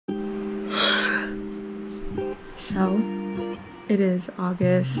So, it is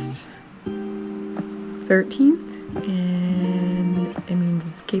August 13th, and it means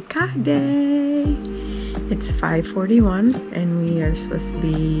it's Cape Cod Day. It's 5:41, and we are supposed to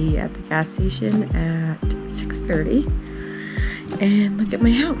be at the gas station at 6:30. And look at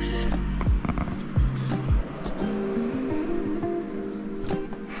my house.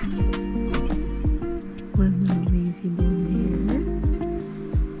 One little lazy bone here.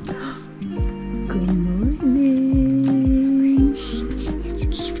 Good morning. It's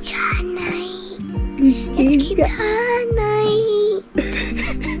Cape Cod night. It's Cape Cod night.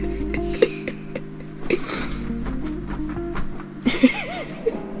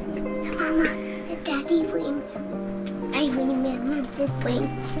 Mama, is Daddy bring? I remember to bring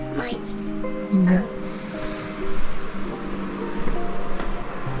my. No.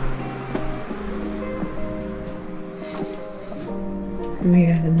 We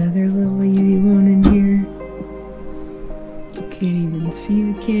got another little lazy one in here. Can't even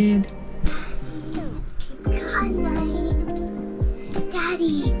see the kid. Cape Cod night.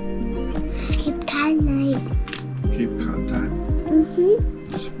 Daddy, it's Cape Cod night. Cape Cod time?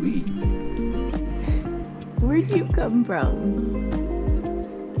 Mm-hmm. Sweet. Where'd you come from?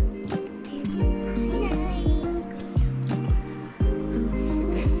 Cape Cod night.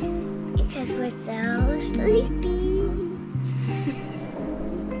 Because we're so sleepy.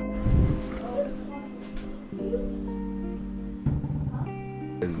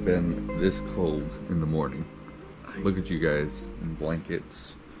 It's been this cold in the morning. Look at you guys in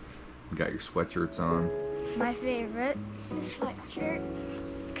blankets. You got your sweatshirts on. My favorite sweatshirt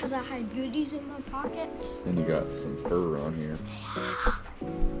because I had goodies in my pockets. And you got some fur on here.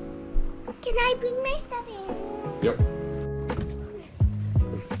 Can I bring my stuff in? Yep.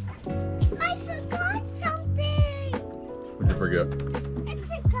 I forgot something. What'd you forget?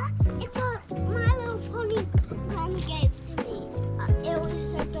 It's a My Little Pony Mommy gave to me. It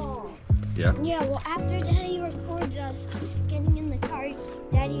was a doll. Yeah? Yeah, well, after Daddy records us getting in the car,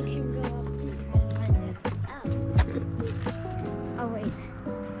 Daddy can go up and try to find it. Oh, wait.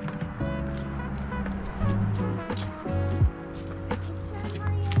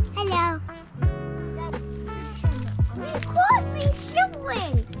 Hello. Record me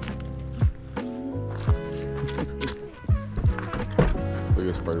sibling. Look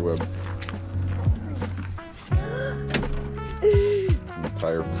at spider webs. And the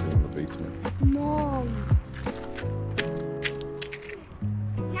tire was in the basement. Mom.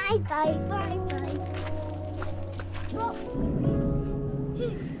 Night, bye, bye, bye.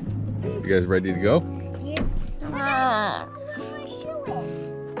 You guys ready to go? Yes.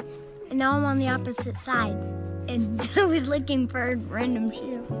 And now I'm on the opposite side. And I was looking for a random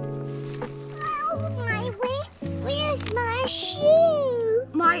shoe. Where's my shoe?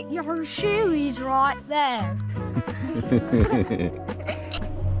 Your shoe is right there.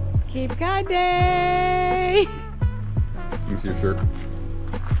 Cape Cod Day! Let me see your shirt.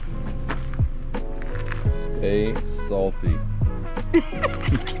 Stay salty.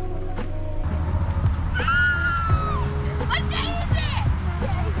 What day is it?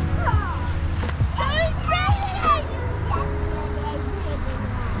 So excited!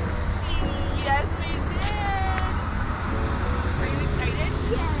 Yes, we did. Are you excited?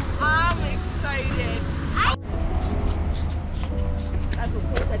 Yeah. I'm excited. That's what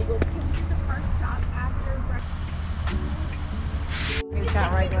Cole said. He goes, "Can we do the first stop after breakfast?" We've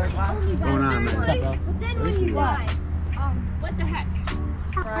got regular glass. What's going on, man? But then when you ride, What the heck?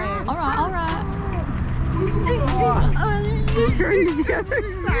 All right. Turn to the other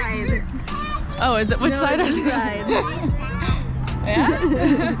side. Oh, is it which side? This side. Yeah.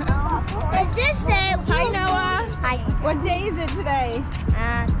 And this day, Hi, Noah. Hi. What day is it today?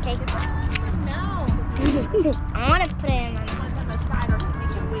 Cake. No. I want to put it in my mouth.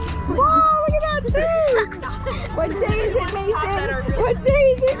 Whoa, look at that too! What day is it, Mason? What day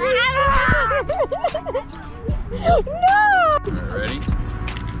is it, Mason? No! Alright, ready?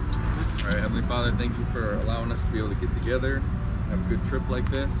 Alright, Heavenly Father, thank you for allowing us to be able to get together, have a good trip like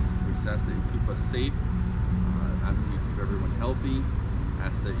this. We just ask that you keep us safe, ask that you keep everyone healthy,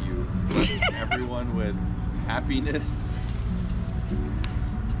 ask that you bless everyone with happiness,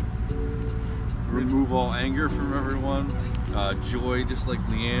 remove all anger from everyone, joy just like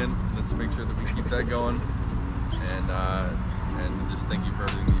Leanne. Let's make sure that we keep that going, and just thank you for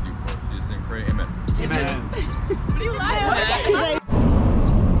everything you do for us. In Jesus' name, pray, amen. Amen. What are you laughing at?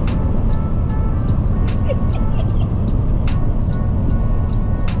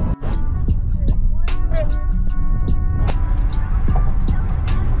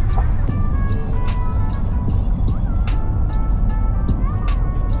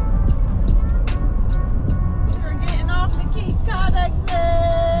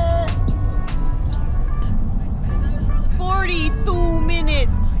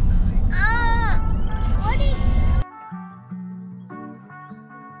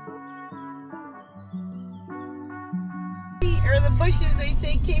 bushes, they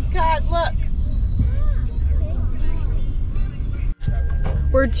say Cape Cod, look.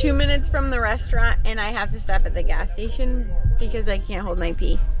 We're 2 minutes from the restaurant and I have to stop at the gas station because I can't hold my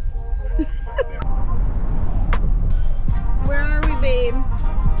pee. Where are we, babe?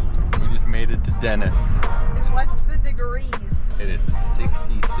 We just made it to Dennis. And what's the degrees? It is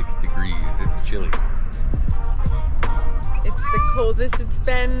 66 degrees. It's chilly. It's the coldest it's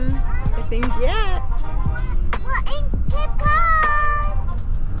been, I think, yet. We're in Cape Cod.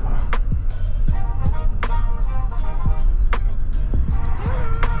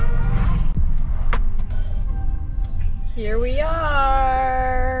 Here we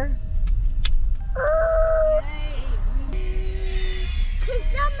are. Cause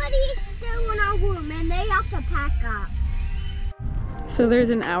somebody is still in our room and they have to pack up. So there's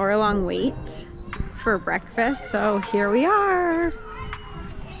an hour-long wait for breakfast, so here we are.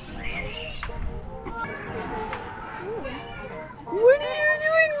 What are you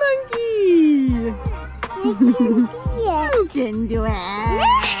doing, monkey? You can do it.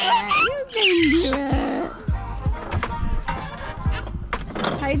 You can do it.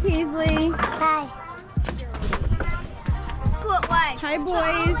 Hi, Paisley. Hi. What way? Hi,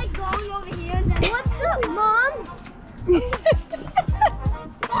 boys. So going over here and then what's up, Mom?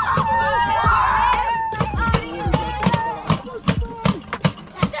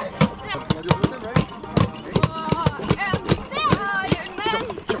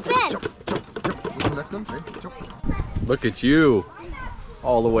 Look at you,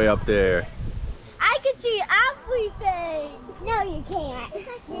 all the way up there. I can see everything. No, you can't.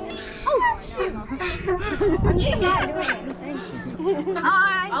 Oh, shoot. I'm not doing anything.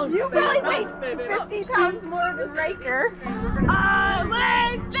 You really weigh 50 pounds more than Riker. I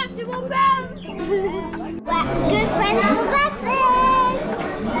weigh 51 pounds. Good friends for breakfast.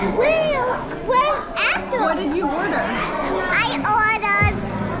 We're after. What did you order? I ordered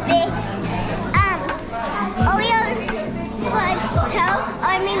the Oreo fudge toast.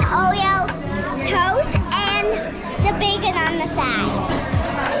 Oreo toast and the bacon on the side.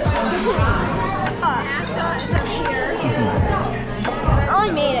 I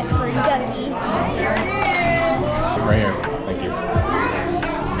made it for Ducky. Right here. Thank you.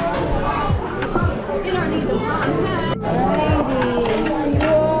 You don't need the one.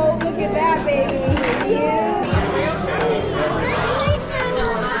 Whoa, look at that, baby.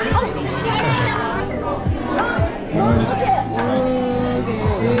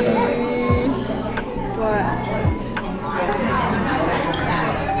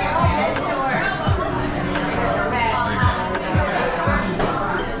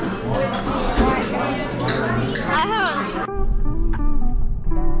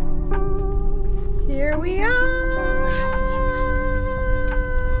 Here we are.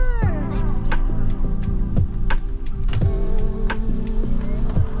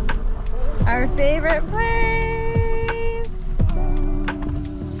 Our favorite place.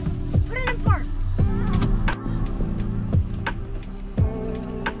 Put it in park.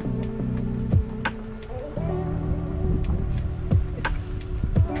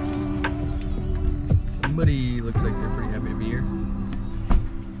 Somebody looks like they're pretty happy to be here.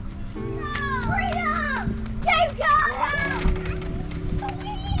 Freedom! Cape Cod! Freedom!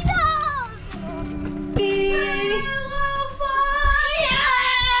 Cape Cod!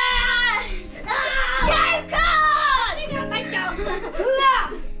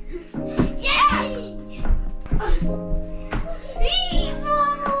 Yay!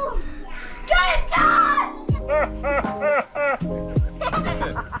 Cape Cod!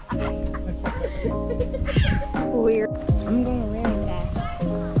 Weird. I'm going really fast.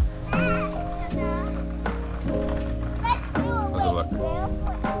 Let's do a How's it look?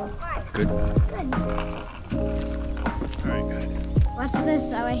 Good. Good. All right, good. What's this,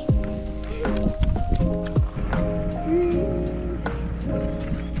 Zoe?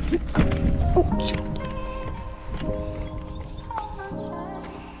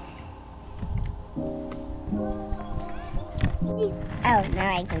 Oh, now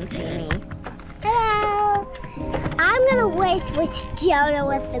I can see me. Hello! I'm gonna race with Jonah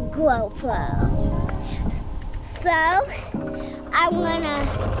with the GoPro. So, I'm gonna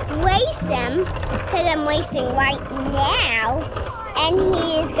race him, because I'm racing right now, and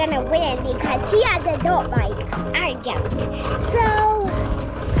he is gonna win because he has a dirt bike. I don't. So,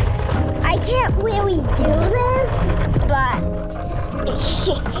 I can't really do this, but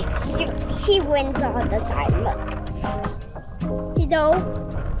he wins all the time. Look. You know,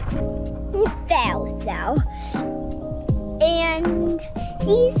 he fell, so. And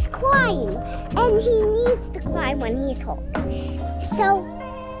he's crying, and he needs to cry when he's hurt. So,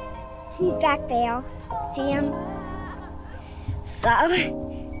 he's back there. See him? So,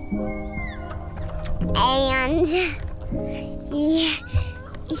 and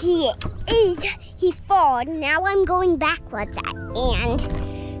he fall. Now I'm going backwards and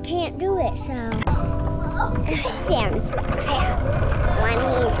can't do it. So Sam's back there when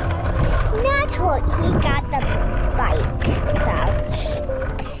he's not hurt. He got the bike. So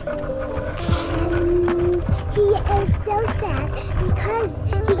he is so sad because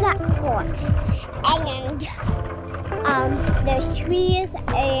he got hurt. And there's trees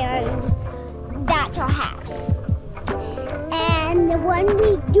and that's our house. And when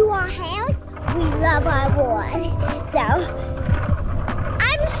we do our house, we love our wood. So,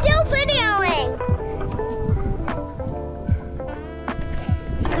 I'm still videoing.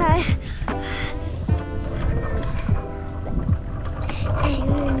 Okay.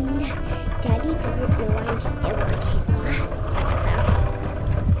 And Daddy doesn't know I'm still on camera. So,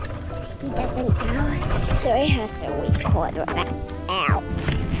 he doesn't know. So he has to record that out.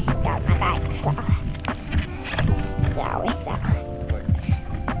 Got my bike, so.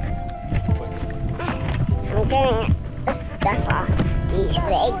 I'm getting stuff off these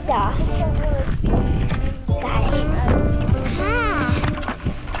legs off. Got it.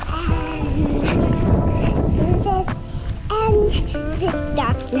 And this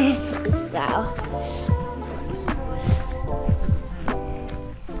darkness.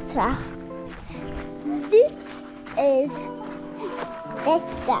 So this is this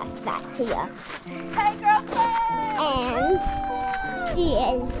stuff that's here. Hey, girlfriend! And she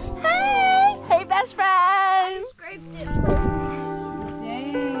is. Hey, best friend!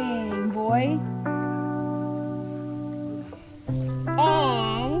 Dang, boy.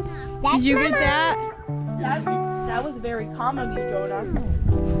 And that's Did you Mama. get that? That was very calm of you, Jonah.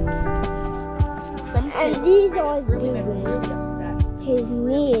 And these are his Really made me knees. really upset. His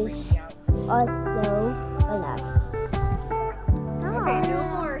knees are so enough. Okay, no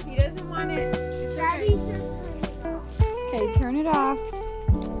more. He doesn't want it. Daddy Okay, turn it off.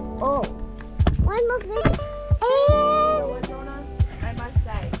 Oh, one more thing. You know And what, Jonah? I must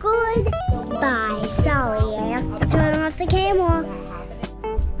say, goodbye. Sorry, I have to turn off the camera.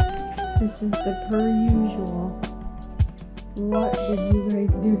 This is the per usual. What did you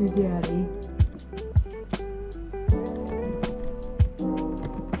guys do to Daddy?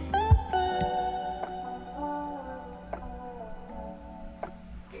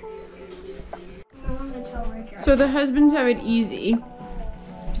 So the husbands have it easy.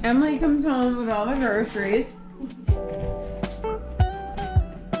 Emily comes home with all the groceries.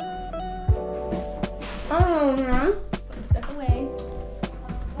 Oh, yeah. step away.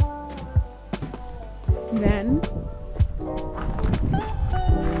 Then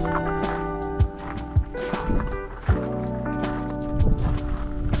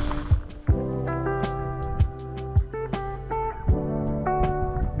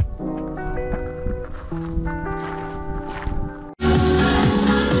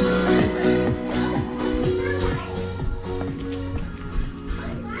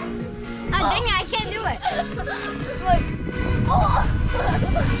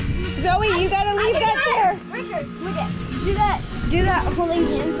Zoe, you gotta leave that there. Richard, look at. Do that holding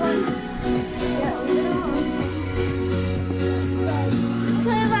hands one. Yeah,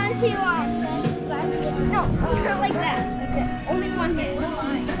 put it on two arms. No, put it like that. Like that. Only one hand.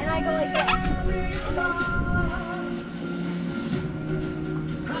 And I go like that.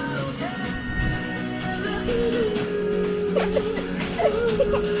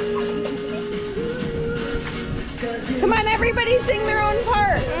 Come on, everybody sing their own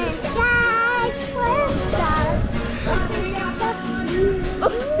part.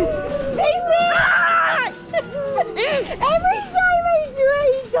 Every time I do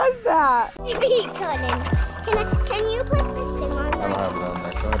it, he does that. Maybe he couldn't. Can you put this thing on? I don't have it on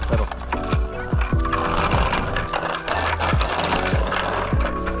there. Go ahead, pedal.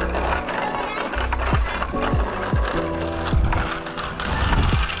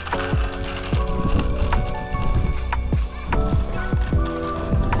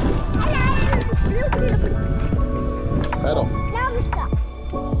 Pedal. Now we stop.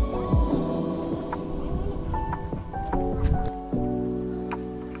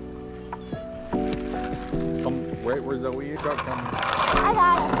 Come right where Zoe is. Come. I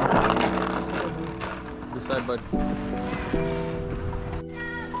got it. This side, bud.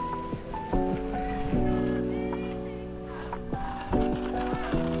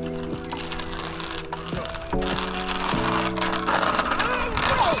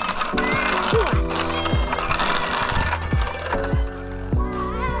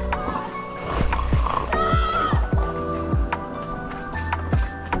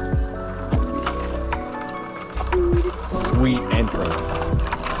 sweet entrance.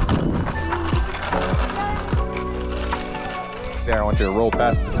 There, I want you to roll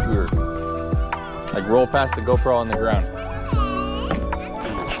past the scooter. Like roll past the GoPro on the ground.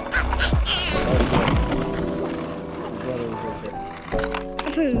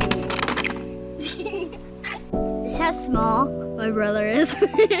 This is how small my brother is.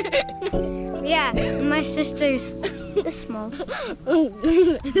 Yeah, my sister's this small. You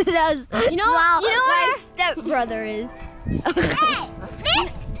know my stepbrother is. Hey,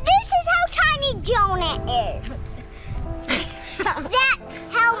 this is how tiny Jonah is. That's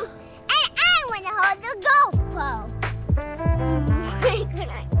how, and I want to hold the GoPro. Why could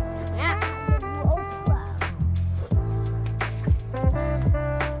I not hold the GoPro?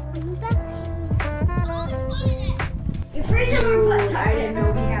 You're freezing or what? I didn't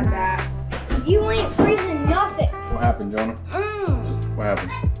know we had that. You ain't freezing nothing. What happened, Jonah? What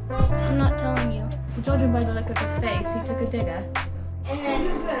happened? I'm not telling you. We told him by the look of his face, he took a digger. And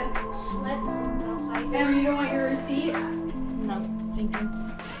then Em, you don't want your receipt? No, thank you.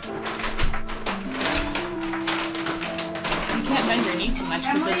 You can't bend your knee too much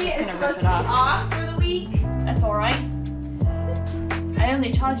because it's just going to rip it off. For the week. That's alright. I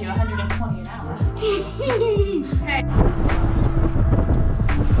only charge you $120 an hour.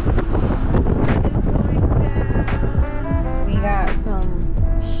 We got some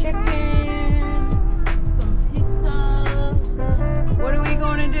chicken, some pizzas. What are we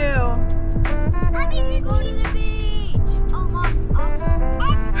going to do? I'm gonna go to the beach. And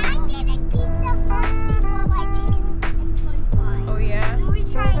I'm getting pizza first before my chicken and french fries. Oh yeah? So we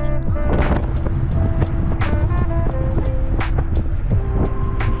tried it.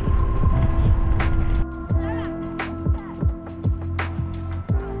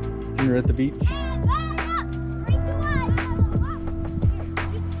 We're at the beach.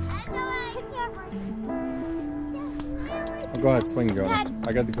 Go ahead, swing, Jonah. Dad.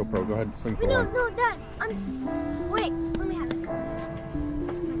 I got the GoPro. Go ahead, swing for No, one. no, Dad. Wait, let me have it.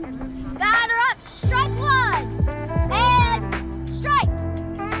 Batter up, strike one, and strike.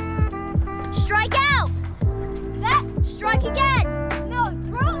 Strike out. That strike again. No,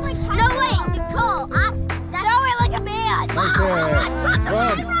 throw it like no, wait, Nicole. Throw it like a man. Nice hit.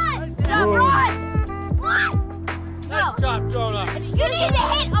 Run. Run. What? Nice job, Jonah. You need to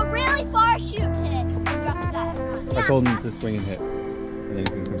hit a really far shoot to hit. I told him to swing and hit. And then he's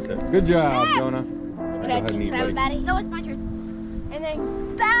gonna come sit. Good job, Jonah. Go ahead and eat, buddy. No, it's my turn. And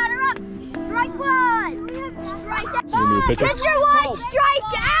then batter up. Strike one. Strike out. So you want me to pitch it? Pitcher one.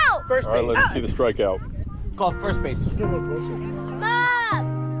 Strike out. First All right, base. let's see the strikeout. Call first base. Mom,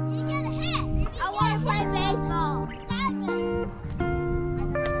 you get a hit. I want to play baseball.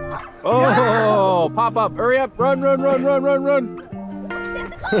 Oh, pop up. Hurry up. Run, run, run, run, run, run.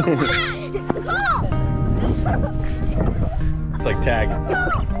 Call. It's like tag.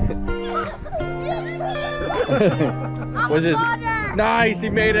 What's this? Nice, he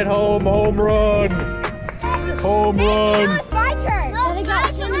made it home. Home run. Home run. It's my turn. No, it's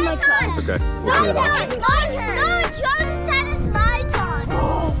my turn. It's okay. No, We'll figure it out. it's my turn. No, Jonah said it's my turn.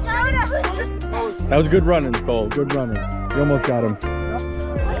 Jonah. That was good running, Nicole. Good running. You almost got him.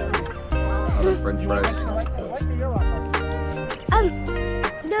 French fries.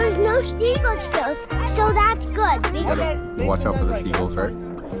 There's no seagulls, so that's good. You gotta watch out for the seagulls, right?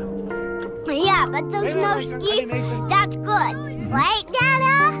 Yeah, but there's no ski. That's good. Right,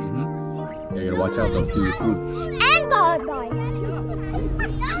 Dada? Yeah, you gotta watch out. They'll steal your food. And go by.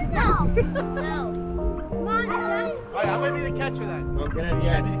 No. Alright, I'm gonna be the catcher then. Okay,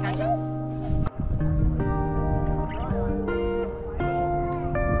 yeah, be the catcher.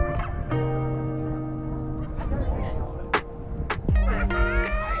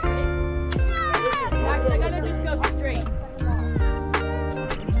 Max, I gotta just go straight.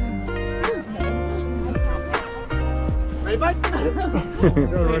 Ready, bud?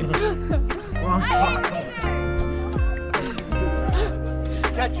 Wrong spot.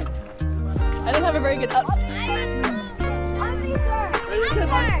 Catcher. I don't have a very good up.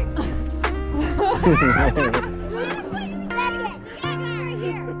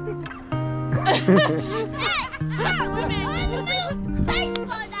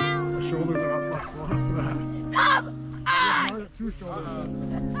 Shoulders are not flexible enough for that. Come on! Two shoulders.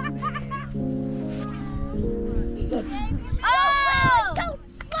 Oh!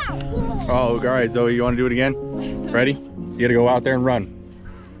 Oh, all right, Zoe, you want to do it again? Ready? You gotta go out there and run.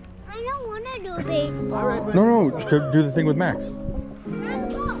 I don't want to do baseball. No, do the thing with Max.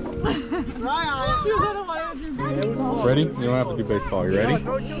 Ready? You don't have to do baseball. You ready?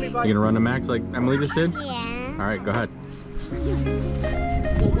 You gonna run to Max like Emily just did? Yeah. All right, go ahead.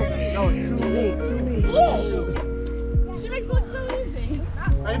 Yeah.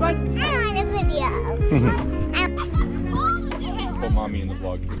 Put mommy in the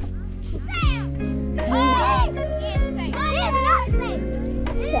vlog too.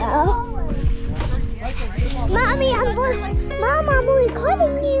 So, Mommy, Mom, I'm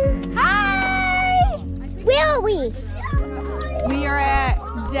recording you. Hi! Where are we? We are at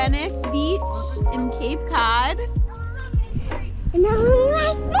Dennis Beach in Cape Cod. And now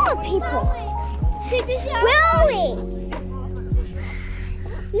there's more people. Where are we?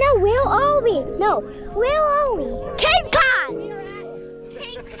 No, where are we? No, where are we? Cape Cod!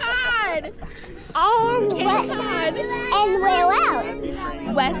 Cape Cod! And Cape Cod. And where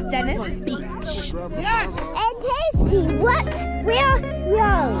else? West Dennis Beach. And Tasty, what? Where are we?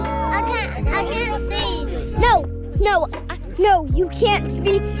 I can't see. No, you can't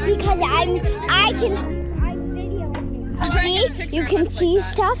speak because I can see. You can see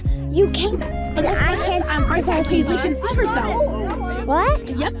stuff. You can, and I can. Paisley can see herself. What?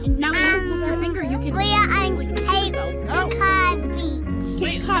 Yep. Now with your finger you can. We are on Cape Cod Beach.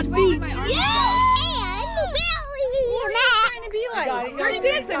 Cape Cod Beach. Yeah. Dirty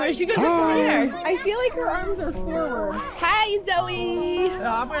Dancing, where she goes up from here. I feel like her arms are forward. Hi, Zoe.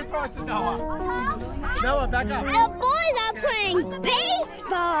 I'm going to throw it to Noah. Noah, back up. The boys are playing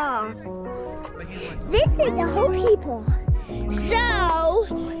baseball. This is the whole people. So,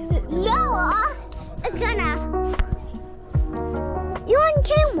 Noah is gonna... You're on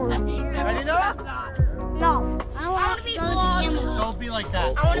camera. Ready, Noah? No. I want to be vlogged. Don't be like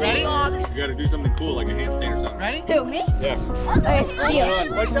that. I want to be Ready? vlogged. You gotta do something cool, like a handstand or something. Ready? Who, me? Yeah. Okay, deal.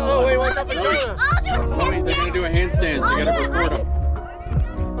 Watch out, oh, wait, watch out for Jonah. Wait, they're gonna do a handstand, so you gotta record them.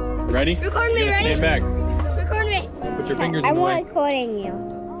 Ready? Record me, You gotta ready? stand back. Record me. Put your fingers in I'm the way. recording you.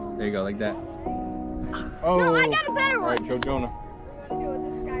 There you go, like that. Oh. No, I got a better one. Alright, show Jonah.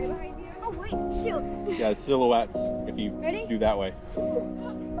 Oh, wait, shoot. Yeah, it's silhouettes if you Ready? do that way.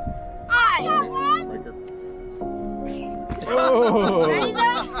 Right here. Oh! Ready, Zoe?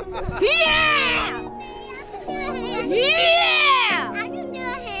 Yeah! Yeah! I can do a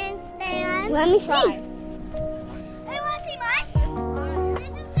handstand. Let me see. Hey, want to see mine?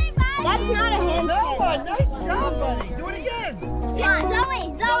 That's not a handstand. Noah, nice job, buddy. Do it again. Yeah, Zoe,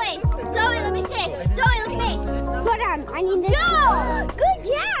 let me see. Zoe, look at me. Hold on, I need this. Go! Good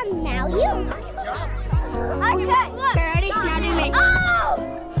job, now you. Nice job. Okay, look. Ready? Now do me. Oh!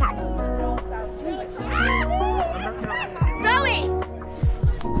 Zoe!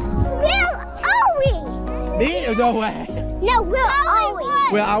 Where are we? Me? No way. No, where are we?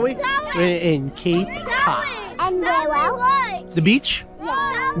 Where are we? Zoe. We're in Cape Cod. And where else? The beach?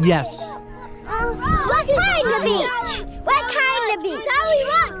 Yes. What kind of beach? What kind of beach? Zoe,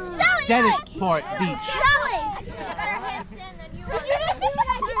 look! Zoe, Dennisport Beach. Zoe!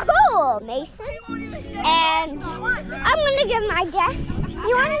 Cool, Mason. And I'm gonna give my dad.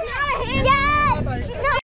 You want to? Dad! No.